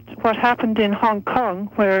contrast what happened in Hong Kong,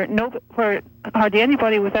 where hardly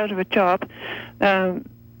anybody was out of a job,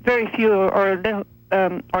 very few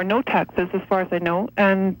or no taxes, as far as I know,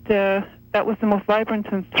 and that was the most vibrant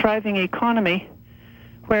and thriving economy,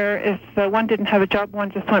 where if one didn't have a job, one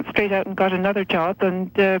just went straight out and got another job,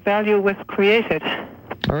 and value was created.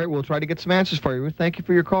 All right, we'll try to get some answers for you, Ruth. Thank you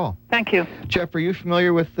for your call. Thank you. Jeff, are you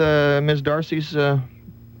familiar with Ms. Darcy's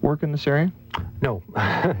work in this area? No,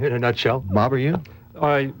 in a nutshell. Bob, are you?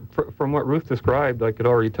 From what Ruth described, I could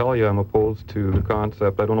already tell you I'm opposed to the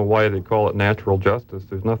concept. I don't know why they call it natural justice.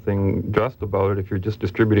 There's nothing just about it if you're just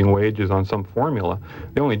distributing wages on some formula.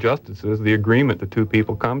 The only justice is the agreement the two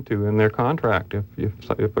people come to in their contract.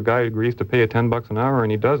 If a guy agrees to pay you $10 an hour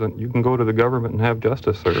and he doesn't, you can go to the government and have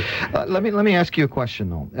justice served. Let me ask you a question,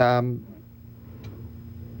 though.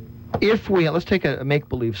 Let's take a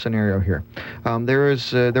make-believe scenario here.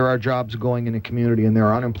 There are jobs going in a community, and there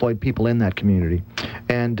are unemployed people in that community,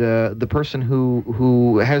 and the person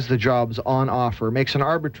who has the jobs on offer makes an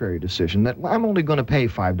arbitrary decision that I'm only going to pay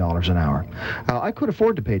 $5 an hour. I could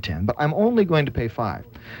afford to pay 10, but I'm only going to pay 5.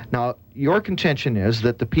 Now, your contention is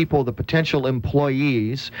that the potential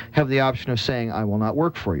employees, have the option of saying, I will not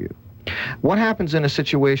work for you. What happens in a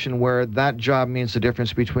situation where that job means the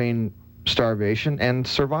difference between starvation and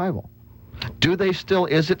survival?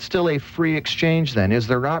 Is it still a free exchange then? Is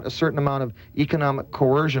there not a certain amount of economic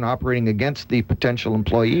coercion operating against the potential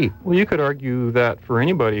employee? Well, you could argue that for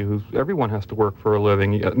anybody everyone has to work for a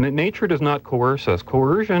living. Nature does not coerce us.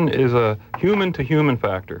 Coercion is a human-to-human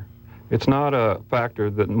factor. It's not a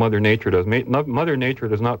factor that Mother Nature does. Mother Nature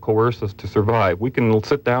does not coerce us to survive. We can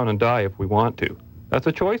sit down and die if we want to. That's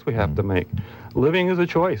a choice we have to make. Living is a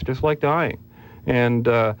choice, just like dying. And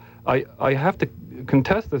I have to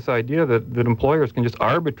contest this idea that employers can just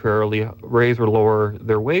arbitrarily raise or lower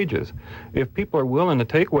their wages. If people are willing to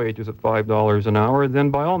take wages at $5 an hour,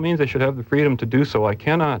 then by all means they should have the freedom to do so. I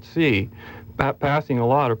cannot see passing a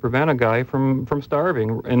law to prevent a guy from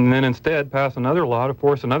starving, and then instead pass another law to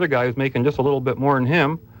force another guy who's making just a little bit more than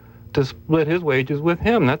him to split his wages with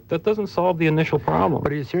him. That doesn't solve the initial problem.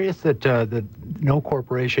 But are you serious that no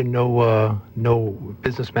corporation, no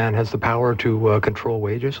businessman has the power to control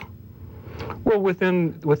wages? Well,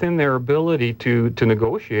 within their ability to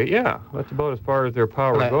negotiate, yeah, that's about as far as their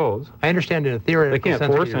power goes. I understand in a theoretical they can't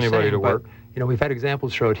sense force anybody to work. We've had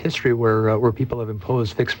examples throughout history where people have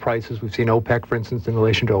imposed fixed prices. We've seen OPEC, for instance, in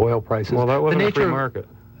relation to oil prices. Well, that wasn't a free market.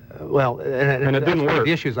 And it didn't work.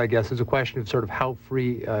 The issues, I guess, is a question of sort of how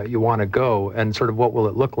free you want to go, and sort of what will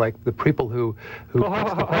it look like. The people who fix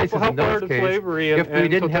the prices in those cases. If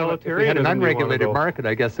we had an unregulated market,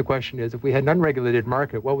 I guess the question is, if we had an unregulated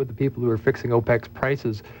market, what would the people who are fixing OPEC's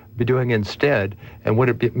prices be doing instead, and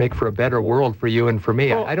would it make for a better world for you and for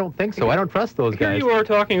me? I don't think so. I don't trust those guys. Here you are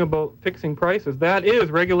talking about fixing prices. That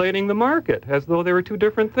is regulating the market, as though they were two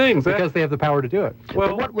different things. Because they have the power to do it.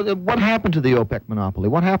 Well, what happened to the OPEC monopoly?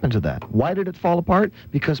 What happened to that? Why did it fall apart?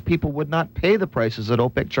 Because people would not pay the prices that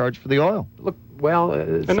OPEC charged for the oil. Look,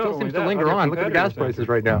 it still seems to linger on. Look at the gas prices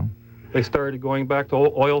right now. They started going back to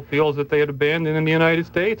oil fields that they had abandoned in the United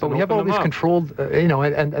States. But we have all these controlled,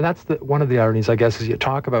 and that's one of the ironies, I guess, is you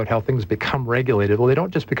talk about how things become regulated. Well, they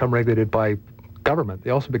don't just become regulated by government. They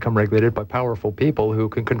also become regulated by powerful people who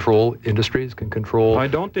can control industries, can control I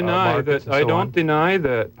don't deny that. I don't deny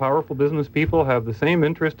that powerful business people have the same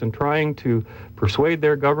interest in trying to persuade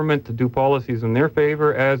their government to do policies in their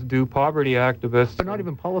favor as do poverty activists. But not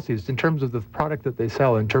even policies, in terms of the product that they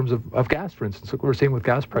sell, in terms of gas, for instance. Look what we're seeing with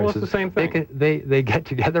gas prices. Well, it's the same thing. They get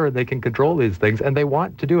together and they can control these things, and they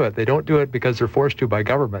want to do it. They don't do it because they're forced to by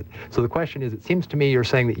government. So the question is, it seems to me you're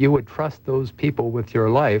saying that you would trust those people with your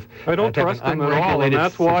life. I don't trust them at all, and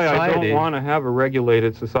that's why I don't want to have a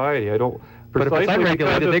regulated society. I don't. But if it's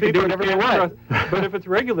unregulated, they can do whatever they want. But if it's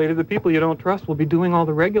regulated, the people you don't trust will be doing all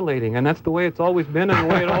the regulating, and that's the way it's always been and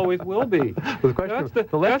the way it always will be. Well, the question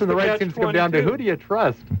the left and the right seems to come down to who do you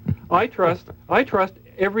trust? I trust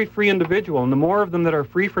every free individual, and the more of them that are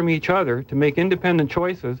free from each other to make independent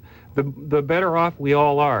choices, the better off we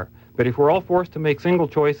all are. But if we're all forced to make single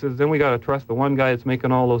choices, then we got to trust the one guy that's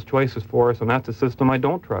making all those choices for us, and that's a system I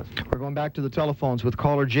don't trust. We're going back to the telephones with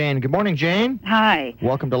caller Jane. Good morning, Jane. Hi.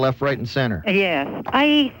 Welcome to Left, Right, and Center. Yes.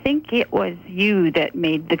 I think it was you that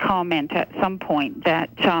made the comment at some point that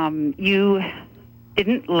you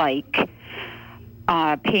didn't like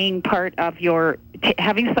paying part of your,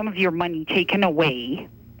 having some of your money taken away,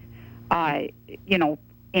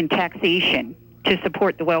 in taxation to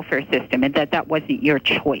support the welfare system, and that wasn't your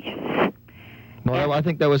choice. No, I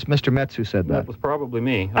think that was Mr. Metz who said that. That was probably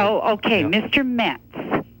me. Oh, okay. Yeah. Mr. Metz,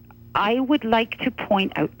 I would like to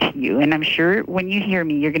point out to you, and I'm sure when you hear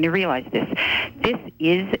me, you're going to realize this. This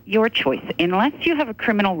is your choice. Unless you have a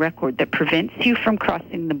criminal record that prevents you from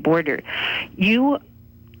crossing the border, you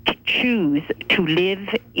choose to live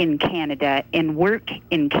in Canada and work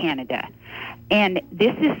in Canada. And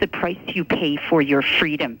this is the price you pay for your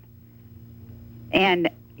freedom. And,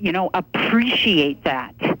 appreciate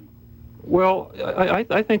that. Well,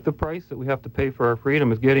 I think the price that we have to pay for our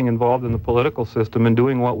freedom is getting involved in the political system and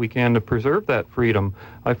doing what we can to preserve that freedom.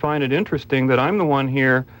 I find it interesting that I'm the one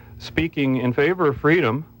here speaking in favor of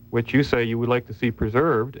freedom, which you say you would like to see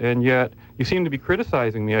preserved, and yet you seem to be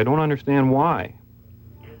criticizing me. I don't understand why.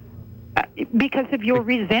 Because of your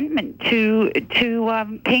resentment to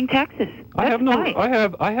paying taxes. I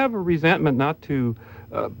have a resentment not to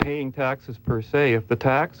paying taxes per se if the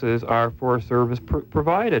taxes are for a service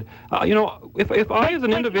provided. If I as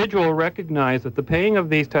an individual recognize that the paying of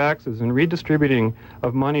these taxes and redistributing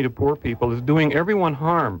of money to poor people is doing everyone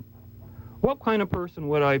harm, what kind of person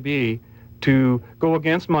would I be to go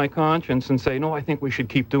against my conscience and say, no, I think we should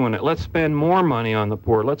keep doing it. Let's spend more money on the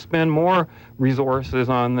poor. Let's spend more resources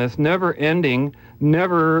on this never-ending,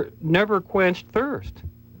 never quenched thirst.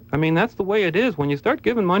 I mean, that's the way it is. When you start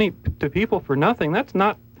giving money to people for nothing, that's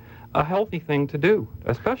not a healthy thing to do,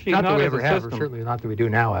 especially not that we as ever a have, system. or certainly not that we do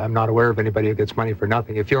now. I'm not aware of anybody who gets money for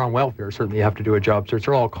nothing. If you're on welfare, certainly you have to do a job search.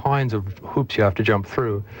 There are all kinds of hoops you have to jump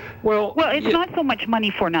through. Well, it's not so much money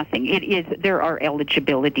for nothing. There are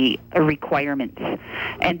eligibility requirements,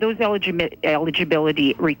 and those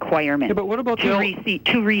eligibility requirements but what about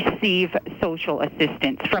to receive social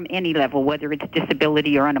assistance from any level, whether it's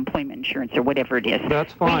disability or unemployment insurance or whatever it is.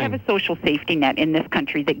 That's fine. We have a social safety net in this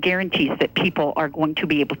country that guarantees that people are going to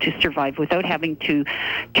be able to survive without having to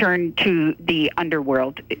turn to the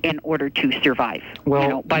underworld in order to survive.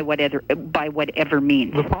 Well, by whatever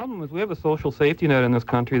means. The problem is we have a social safety net in this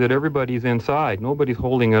country that everybody's inside. Nobody's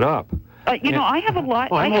holding it up. I have a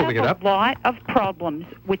lot. I have a lot of problems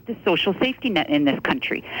with the social safety net in this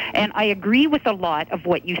country, and I agree with a lot of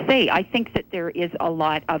what you say. I think that there is a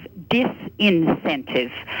lot of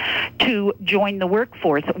disincentive to join the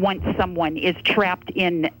workforce once someone is trapped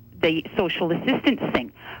in the social assistance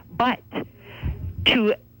thing. But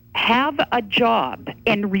to have a job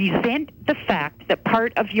and resent the fact that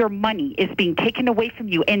part of your money is being taken away from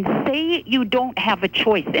you and say you don't have a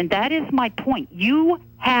choice, and that is my point. You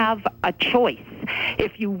have a choice.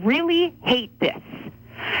 If you really hate this,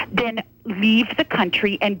 then leave the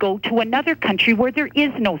country and go to another country where there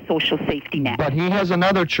is no social safety net. But he has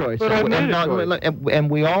another choice. And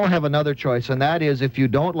we all have another choice, and that is if you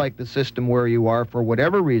don't like the system where you are for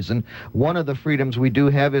whatever reason, one of the freedoms we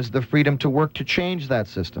do have is the freedom to work to change that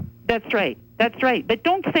system. That's right. That's right. But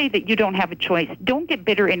don't say that you don't have a choice. Don't get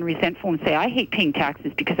bitter and resentful and say, I hate paying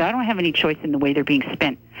taxes because I don't have any choice in the way they're being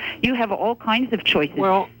spent. You have all kinds of choices.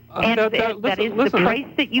 Well, that is the price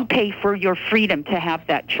that you pay for your freedom to have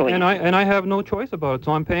that choice. And I have no choice about it,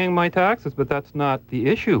 so I'm paying my taxes, but that's not the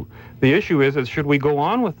issue. The issue is should we go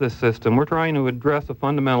on with this system? We're trying to address a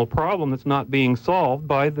fundamental problem that's not being solved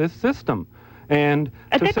by this system. And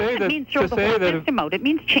that doesn't mean throw the whole system out. It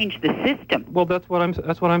means change the system. Well, that's what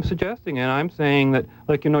I'm suggesting, and I'm saying that,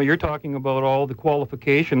 like, you're talking about all the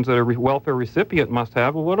qualifications that a welfare recipient must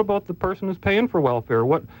have. Well, what about the person who's paying for welfare?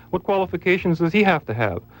 What qualifications does he have to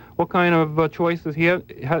have? What kind of choice does he have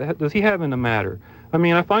in the matter? I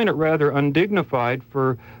mean, I find it rather undignified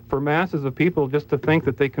for masses of people just to think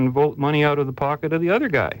that they can vote money out of the pocket of the other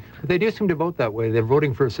guy. But they do seem to vote that way. They're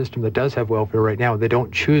voting for a system that does have welfare right now. They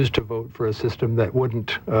don't choose to vote for a system that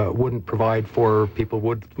wouldn't provide for people,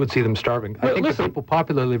 would see them starving. I think the people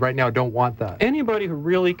popularly right now don't want that. Anybody who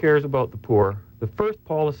really cares about the poor, the first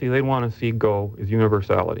policy they want to see go is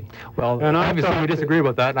universality. Well, and obviously we disagree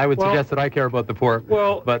about that, and I would suggest that I care about the poor.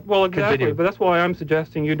 Well, exactly, continue. But that's why I'm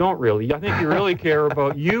suggesting you don't really. I think you really care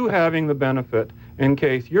about you having the benefit in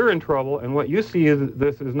case you're in trouble, and what you see is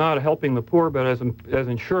this is not helping the poor, but as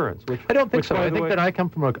insurance. I don't think so. I think that I come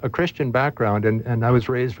from a Christian background, and I was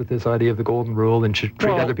raised with this idea of the golden rule and should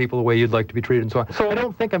treat other people the way you'd like to be treated and so on. So I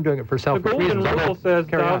don't think I'm doing it for selfish reasons. The golden rule says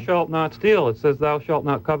thou shalt not steal. It says thou shalt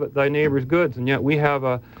not covet thy neighbor's goods, and yet we have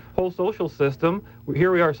a whole social system.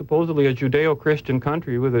 Here we are supposedly a Judeo-Christian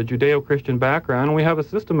country with a Judeo-Christian background, and we have a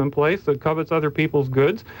system in place that covets other people's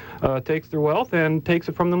goods, takes their wealth, and takes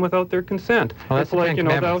it from them without their consent. Well, it's like,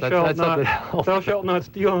 thou shalt not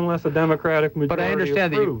steal unless a democratic majority But I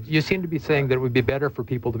understand approves. that you seem to be saying that it would be better for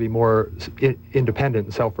people to be more independent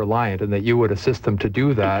and self-reliant, and that you would assist them to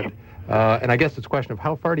do that. And I guess it's a question of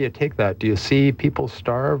how far do you take that? Do you see people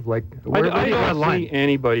starve? Like, I don't see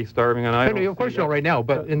anybody starving, and of course you don't right now,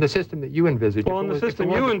 but in the system that you envisage. Well, in the system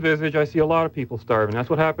you envisage, I see a lot of people starving. That's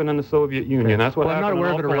what happened in the Soviet Union. That's what happened. I'm not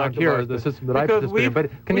aware of it around here, the system that I participate in. But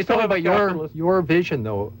can you tell me about your vision,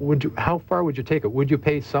 though? How far would you take it? Would you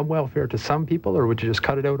pay some welfare to some people, or would you just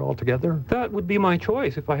cut it out altogether? That would be my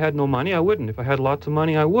choice. If I had no money, I wouldn't. If I had lots of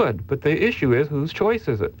money, I would. But the issue is, whose choice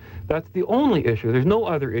is it? That's the only issue. There's no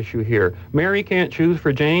other issue here. Mary can't choose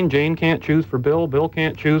for Jane. Jane can't choose for Bill. Bill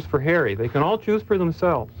can't choose for Harry. They can all choose for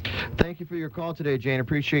themselves. Thank you for your call today, Jane.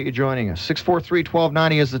 Appreciate you joining us.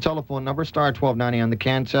 643-1290 is the telephone number, star 1290 on the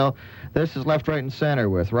Cantel. This is Left, Right, and Center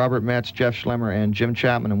with Robert Metz, Jeff Schlemmer, and Jim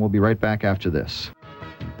Chapman, and we'll be right back after this.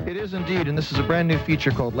 It is indeed, and this is a brand new feature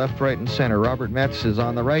called Left, Right, and Center. Robert Metz is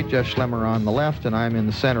on the right, Jeff Schlemmer on the left, and I'm in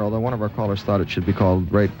the center, although one of our callers thought it should be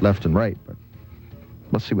called Right, Left, and Right. But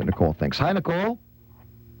let's see what Nicole thinks. Hi, Nicole.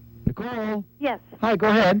 Nicole? Yes. Hi, go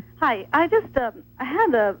ahead. Hi. I just I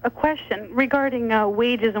had a question regarding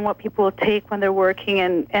wages and what people will take when they're working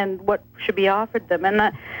and what should be offered them. And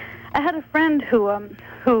I had a friend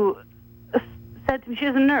who said to me, she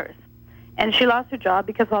was a nurse, and she lost her job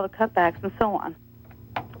because of all the cutbacks and so on.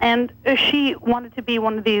 And she wanted to be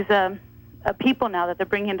one of these people now that they're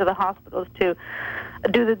bringing into the hospitals to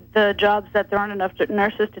do the jobs that there aren't enough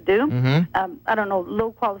nurses to do. Mm-hmm. I don't know,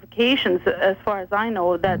 low qualifications as far as I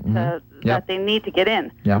know that that they need to get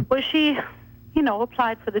in. Yeah. Well, she,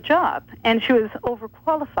 applied for the job, and she was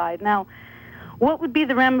overqualified. Now, what would be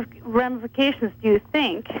the ramifications, do you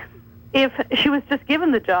think, if she was just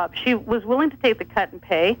given the job? She was willing to take the cut in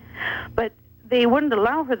pay, but they wouldn't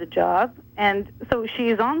allow her the job, and so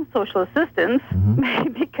she's on social assistance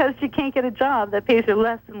because she can't get a job that pays her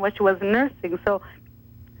less than what she was in nursing. So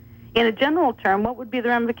in a general term, what would be the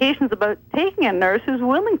ramifications about taking a nurse who's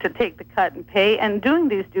willing to take the cut in pay and doing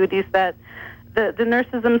these duties that the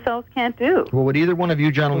nurses themselves can't do? Well, would either one of you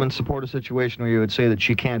gentlemen support a situation where you would say that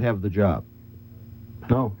she can't have the job?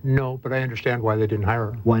 No, but I understand why they didn't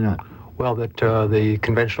hire her. Why not? Well, that the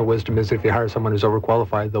conventional wisdom is if you hire someone who's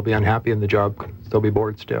overqualified, they'll be unhappy in the job. They'll be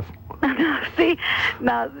bored stiff. See,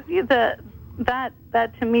 now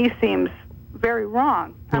that to me seems very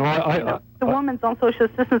wrong. The woman's on social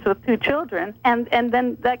assistance with 2 children, and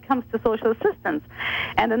then that comes to social assistance.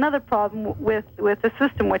 And another problem with the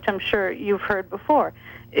system, which I'm sure you've heard before,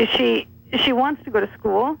 is she wants to go to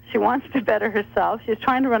school. She wants to better herself. She's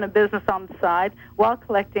trying to run a business on the side while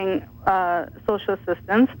collecting social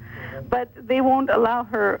assistance, but they won't allow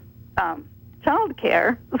her child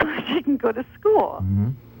care so she can go to school. Mm-hmm.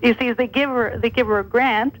 You see, they give her a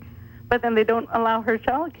grant, but then they don't allow her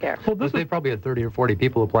child care. Well, they probably had 30 or 40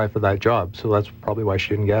 people apply for that job, so that's probably why she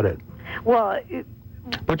didn't get it. Well,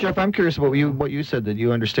 but Jeff, I'm curious about what you said, that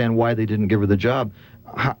you understand why they didn't give her the job.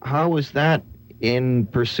 How is that in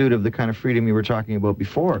pursuit of the kind of freedom you were talking about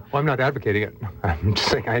before? Well, I'm not advocating it. I'm just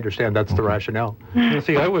saying I understand that's the rationale. You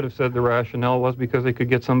see, I would have said the rationale was because they could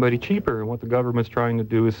get somebody cheaper, and what the government's trying to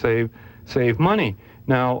do is save money.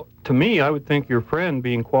 Now, to me, I would think your friend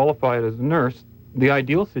being qualified as a nurse, the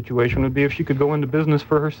ideal situation would be if she could go into business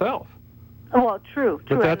for herself. Well, true,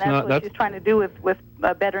 But and that's what she's trying to do with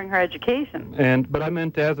bettering her education. But I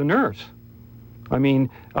meant as a nurse. I mean,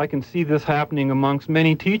 I can see this happening amongst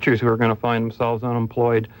many teachers who are going to find themselves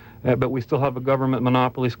unemployed, but we still have a government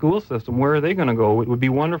monopoly school system. Where are they going to go? It would be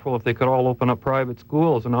wonderful if they could all open up private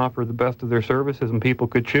schools and offer the best of their services and people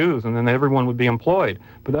could choose, and then everyone would be employed.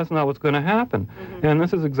 But that's not what's going to happen. And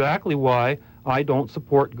this is exactly why I don't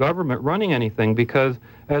support government running anything, because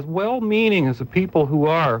as well-meaning as the people who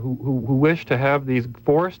wish to have these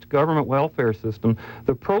forced government welfare system,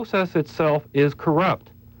 the process itself is corrupt.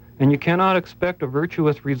 And you cannot expect a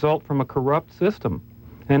virtuous result from a corrupt system.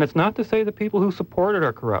 And it's not to say the people who support it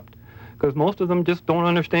are corrupt, because most of them just don't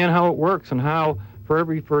understand how it works and how for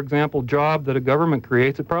every, for example, job that a government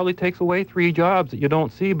creates, it probably takes away 3 jobs that you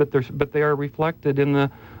don't see, but they are reflected in the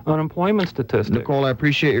unemployment statistics. Nicole, I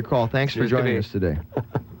appreciate your call. Thanks for joining us today.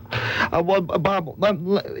 Well, Bob,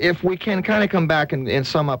 if we can kind of come back and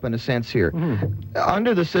sum up in a sense here.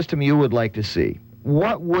 Under the system you would like to see,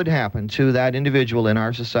 what would happen to that individual in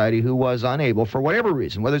our society who was unable, for whatever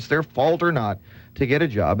reason, whether it's their fault or not, to get a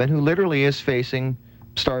job, and who literally is facing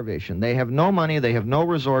starvation? They have no money, they have no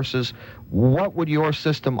resources. What would your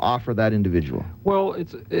system offer that individual? Well,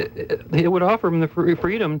 it would offer him the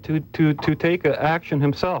freedom to take action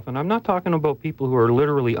himself. And I'm not talking about people who are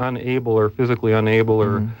literally unable or physically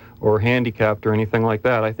unable or handicapped or anything like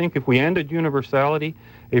that. I think if we ended universality,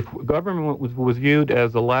 if government was viewed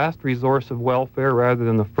as the last resource of welfare rather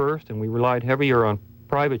than the first, and we relied heavier on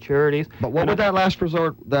private charities. But what would that last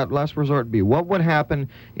resort be? What would happen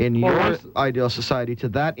in your ideal society to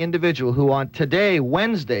that individual who on today,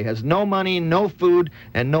 Wednesday, has no money, no food,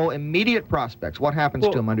 and no immediate prospects? What happens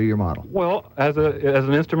to him under your model? Well, as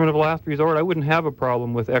an instrument of last resort, I wouldn't have a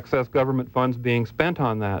problem with excess government funds being spent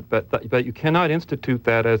on that, but you cannot institute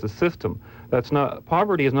that as a system.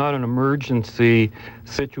 Poverty is not an emergency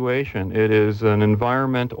situation. It is an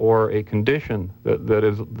environment or a condition that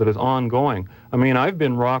is ongoing. I mean, I've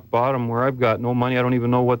been rock bottom where I've got no money. I don't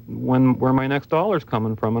even know where my next dollar's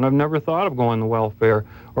coming from, and I've never thought of going to welfare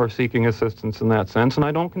or seeking assistance in that sense. And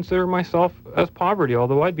I don't consider myself as poverty,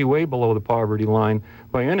 although I'd be way below the poverty line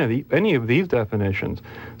by any of these definitions.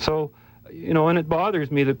 So, you know, and it bothers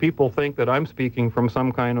me that people think that I'm speaking from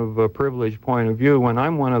some kind of a privileged point of view when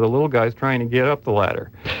I'm one of the little guys trying to get up the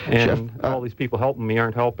ladder. And Jeff, all these people helping me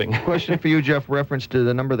aren't helping. Question for you, Jeff, reference to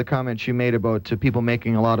the number of the comments you made about people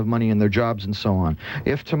making a lot of money in their jobs and so on.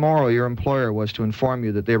 If tomorrow your employer was to inform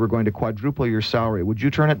you that they were going to quadruple your salary, would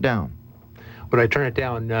you turn it down? Would I turn it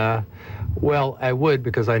down? Well, I would,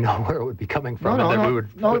 because I know where it would be coming from.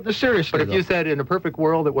 Seriously. But if you said in a perfect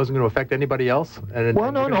world it wasn't going to affect anybody else?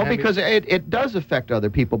 Because it does affect other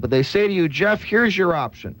people. But they say to you, Jeff, here's your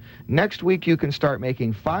option. Next week you can start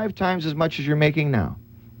making 5 times as much as you're making now.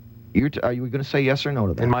 Are you going to say yes or no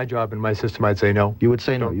to that? In my job, in my system, I'd say no. You would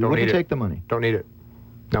say no. You wouldn't take the money. Don't need it.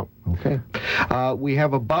 No. Okay. We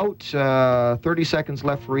have about 30 seconds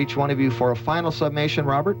left for each one of you for a final summation.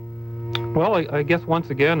 Robert? Well, I guess once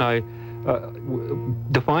again,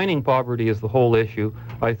 defining poverty is the whole issue.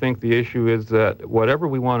 I think the issue is that whatever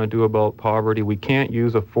we want to do about poverty, we can't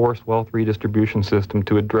use a forced wealth redistribution system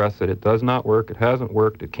to address it. It does not work. It hasn't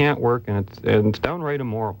worked. It can't work, and it's downright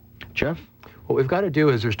immoral. Jeff? What we've got to do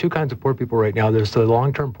is there's 2 kinds of poor people right now. There's the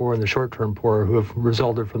long-term poor and the short-term poor who have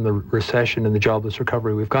resulted from the recession and the jobless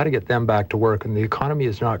recovery. We've got to get them back to work, and the economy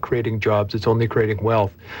is not creating jobs. It's only creating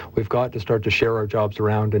wealth. We've got to start to share our jobs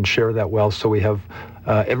around and share that wealth so we have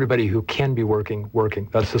everybody who can be working.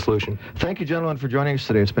 That's the solution. Thank you, gentlemen, for joining us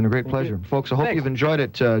today. It's been a great pleasure. Folks, I hope you've enjoyed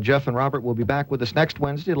it. Jeff and Robert will be back with us next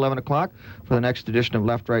Wednesday at 11 o'clock for the next edition of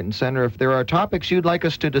Left, Right, and Center. If there are topics you'd like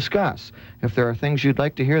us to discuss, if there are things you'd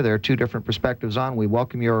like to hear, there are 2 different perspectives on. We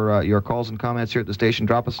welcome your calls and comments here at the station.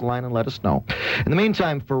 Drop us a line and let us know. In the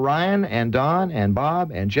meantime, for Ryan and Don and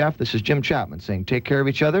Bob and Jeff, this is Jim Chapman saying take care of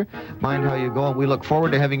each other, mind how you go, and we look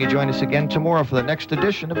forward to having you join us again tomorrow for the next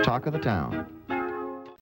edition of Talk of the Town.